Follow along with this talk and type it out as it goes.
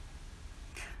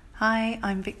Hi,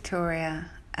 I'm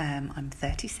Victoria. I'm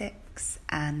 36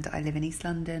 and I live in East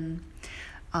London.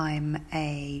 I'm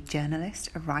a journalist,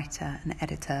 a writer, an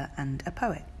editor and a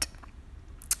poet.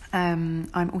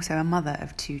 I'm also a mother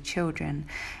of 2 children,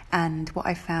 and what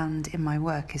I found in my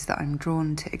work is that I'm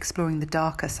drawn to exploring the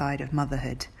darker side of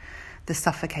motherhood, the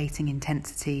suffocating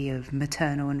intensity of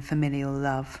maternal and familial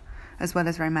love, as well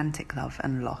as romantic love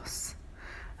and loss.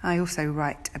 I also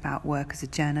write about work as a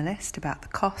journalist, about the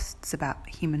costs, about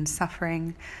human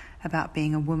suffering, about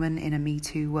being a woman in a Me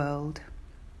Too world.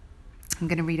 I'm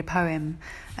going to read a poem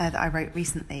that I wrote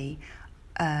recently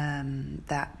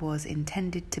that was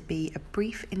intended to be a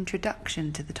brief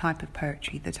introduction to the type of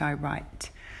poetry that I write,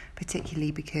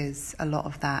 particularly because a lot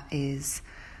of that is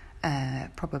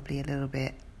probably a little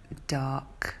bit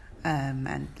dark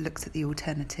and looks at the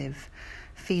alternative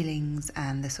feelings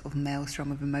and the sort of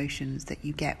maelstrom of emotions that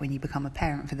you get when you become a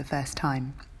parent for the first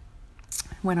time.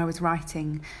 When I was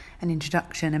writing an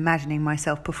introduction, imagining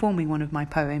myself performing one of my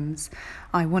poems,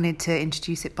 I wanted to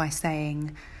introduce it by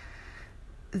saying,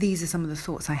 these are some of the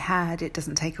thoughts I had. It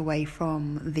doesn't take away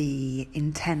from the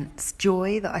intense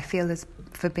joy that I feel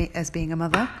as being a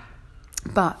mother,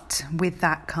 but with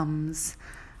that comes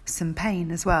some pain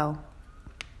as well.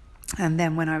 And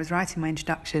then when I was writing my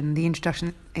introduction, the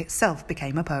introduction itself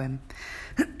became a poem.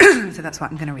 So that's what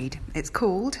I'm going to read. It's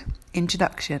called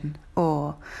Introduction,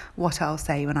 or What I'll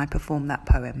Say When I Perform That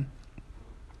Poem.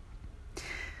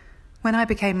 When I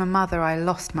became a mother, I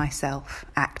lost myself,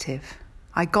 active.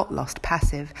 I got lost,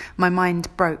 passive. My mind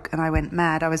broke and I went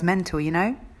mad. I was mental, you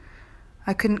know?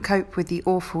 I couldn't cope with the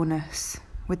awfulness,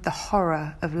 with the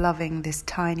horror of loving this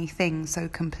tiny thing so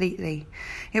completely.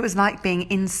 It was like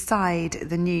being inside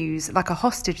the news, like a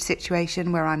hostage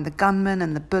situation where I'm the gunman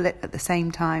and the bullet at the same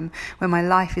time, where my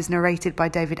life is narrated by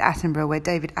David Attenborough, where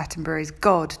David Attenborough is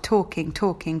God,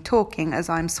 talking, as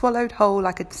I'm swallowed whole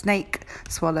like a snake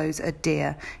swallows a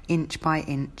deer, inch by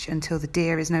inch, until the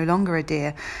deer is no longer a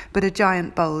deer, but a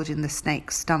giant bulge in the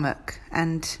snake's stomach.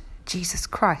 And Jesus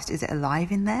Christ, is it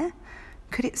alive in there?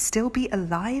 Could it still be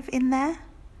alive in there?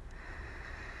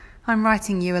 I'm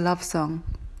writing you a love song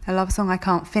I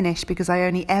can't finish because I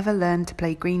only ever learned to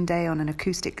play Green Day on an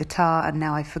acoustic guitar, and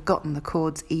now I've forgotten the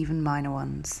chords, even minor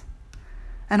ones.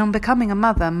 And on becoming a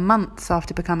mother, months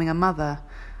after becoming a mother,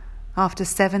 after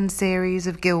 7 series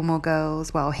of Gilmore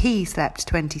Girls, while he slept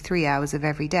 23 hours of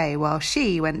every day, while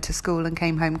she went to school and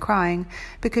came home crying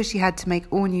because she had to make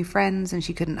all new friends and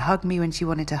she couldn't hug me when she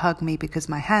wanted to hug me because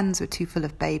my hands were too full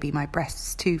of baby, my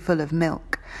breasts too full of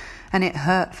milk. And it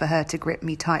hurt for her to grip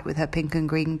me tight with her pink and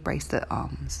green bracelet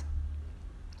arms.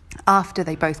 After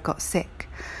they both got sick,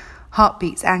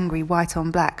 heartbeats angry, white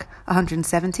on black.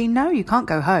 170, no, you can't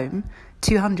go home.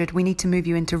 200, we need to move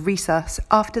you into resus.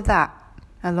 After that,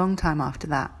 a long time after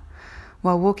that,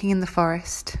 while walking in the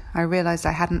forest, I realised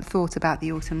I hadn't thought about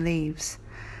the autumn leaves.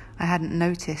 I hadn't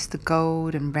noticed the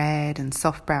gold and red and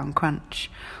soft brown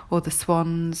crunch, or the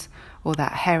swans, or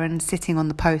that heron sitting on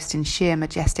the post in sheer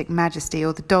majestic majesty,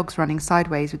 or the dogs running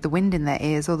sideways with the wind in their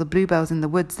ears, or the bluebells in the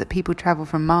woods that people travel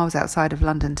from miles outside of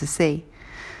London to see.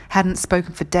 Hadn't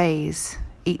spoken for days,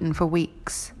 eaten for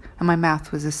weeks, and my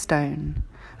mouth was a stone.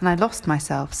 And I lost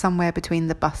myself somewhere between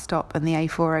the bus stop and the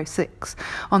A406,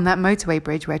 on that motorway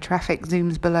bridge where traffic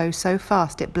zooms below so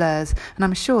fast it blurs, and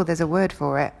I'm sure there's a word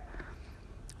for it.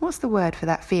 What's the word for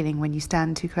that feeling when you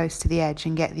stand too close to the edge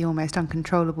and get the almost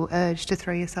uncontrollable urge to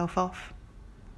throw yourself off?